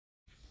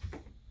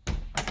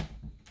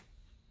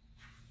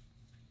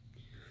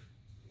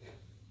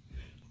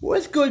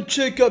Let's go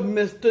check up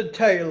Mr.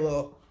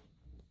 Taylor.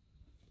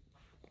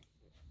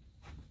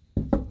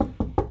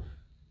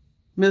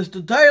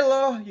 Mr.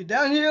 Taylor, you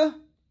down here?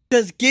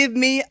 Just give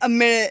me a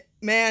minute,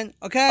 man,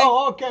 okay?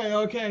 Oh,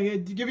 okay.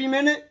 Give me a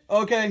minute?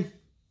 Okay.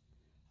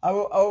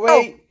 I'll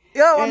wait.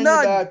 Yo, I'm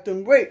done.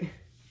 Bathroom. Wait.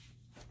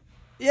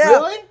 Yeah.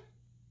 Really?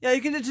 Yeah,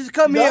 you can just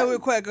come here real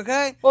quick,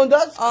 okay? Oh,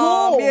 that's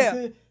cool.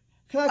 Yeah.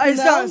 Can I come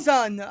down?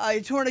 Son, I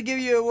just want to give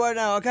you a word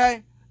now,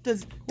 okay?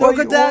 Just don't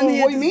go down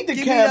here. What do you mean the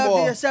camera?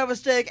 Give me the server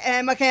stick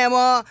and my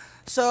camera.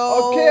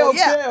 So,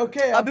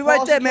 Okay. I'll be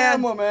right there,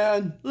 man. Camera,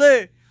 man.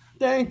 Lee.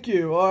 Thank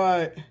you. All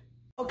right.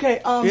 Okay.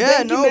 Yeah,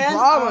 thank no you, man.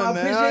 problem,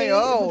 man. Appreciate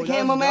Yo, the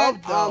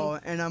cameraman.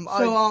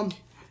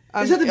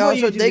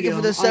 Thank you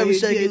for the server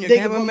stick and your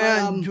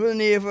cameraman. Really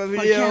need it for a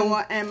video. My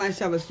camera and my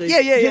server stick.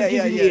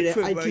 Yeah.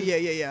 True, bro.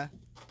 Yeah.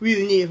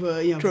 Really need it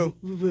for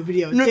for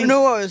video.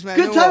 No worries, man.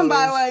 Good time,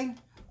 by the way.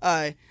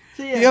 Alright.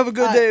 See ya. You have a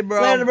good day, bro.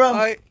 Later, bro.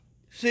 Alright.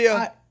 See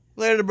ya.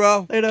 Later,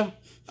 bro. Later.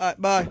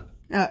 Alright, bye.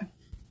 Alright.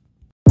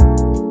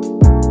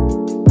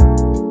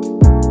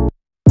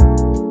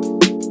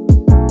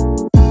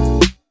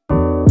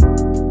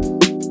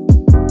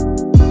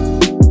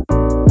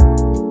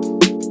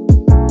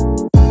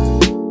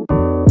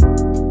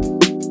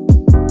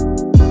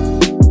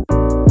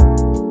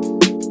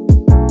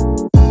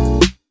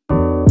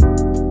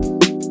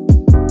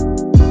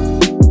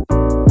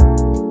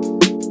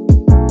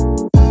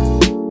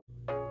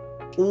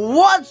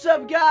 What's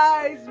up,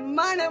 guys?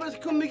 My name is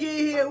CoolMcGhee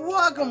here.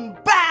 Welcome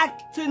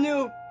back to a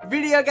new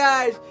video,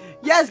 guys.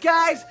 Yes,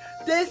 guys,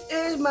 this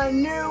is my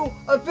new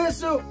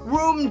official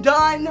room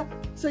done.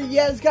 So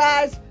yes,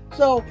 guys,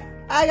 so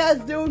I guys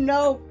do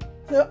know,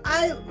 so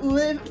I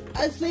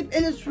sleep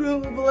in this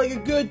room for like a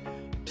good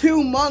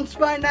 2 months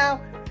right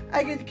now.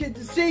 I get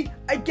to see,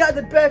 I got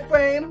the bed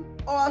frame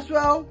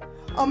also,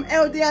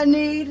 everything I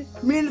need,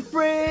 me in the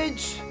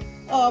fridge,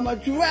 a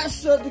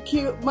dresser to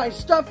keep my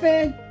stuff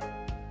in.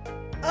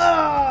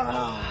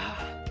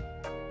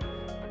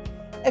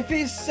 It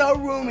feels so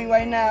roomy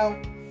right now.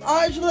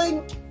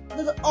 Honestly,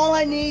 that's all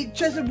I need,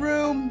 just a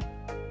room.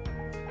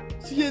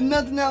 So yeah,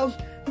 nothing else.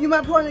 You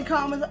might put in the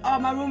comments,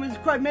 my room is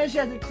quite messy,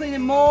 I have to clean it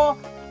more.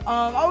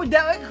 I would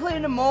definitely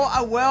clean it more,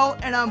 I will,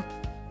 and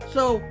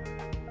so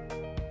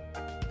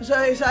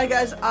sorry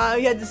guys,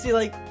 you had to see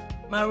like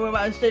my room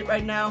out of state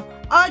right now.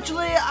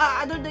 Actually,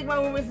 I don't think my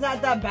room is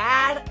not that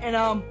bad, and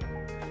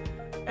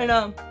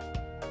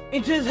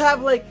it just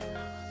have like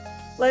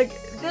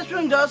this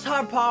one does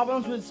have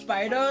problems with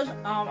spiders.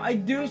 I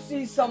do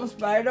see some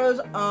spiders.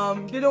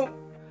 They're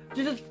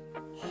just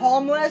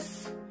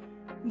harmless.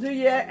 So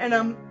yeah,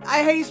 and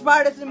I hate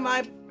spiders in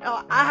my.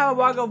 I have a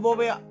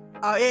wagophobia.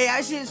 Yeah,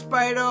 I see a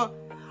spider,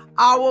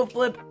 I will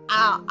flip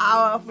out.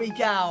 I will freak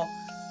out.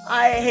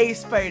 I hate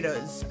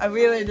spiders. I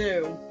really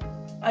do.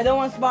 I don't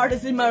want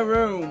spiders in my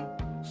room.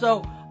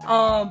 So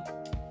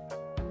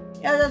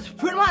yeah, that's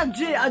pretty much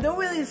it. I don't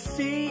really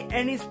see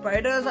any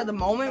spiders at the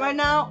moment right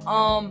now.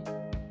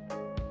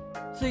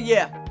 So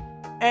yeah,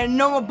 and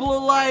no more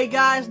blue light,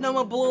 guys. No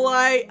more blue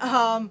light.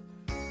 I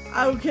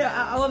don't care.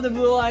 I love the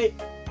blue light.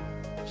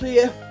 So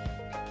yeah,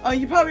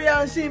 you probably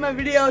haven't seen my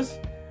videos.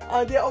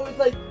 They're always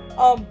like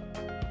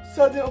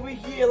something over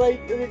here,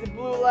 like the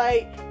blue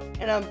light.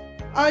 And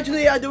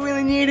actually, I don't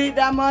really need it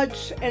that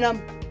much. And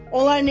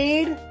all I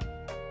need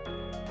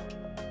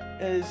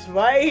is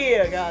right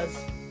here, guys.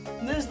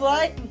 This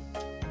light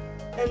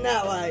and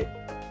that light.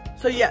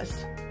 So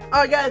yes.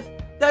 Alright, guys.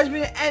 That's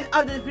been the end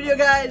of this video,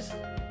 guys.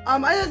 I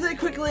just did a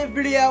quick little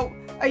video.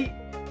 I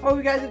hope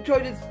you guys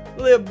enjoyed this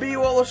little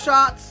B-roll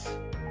shots.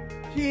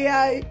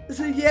 Yeah,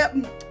 so yep.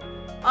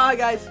 Alright,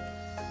 guys.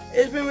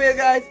 It's been real,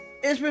 guys.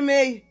 It's been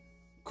me,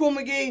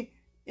 CoolMcGhee,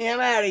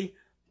 and I'm Addy.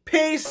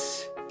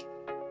 Peace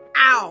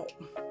out.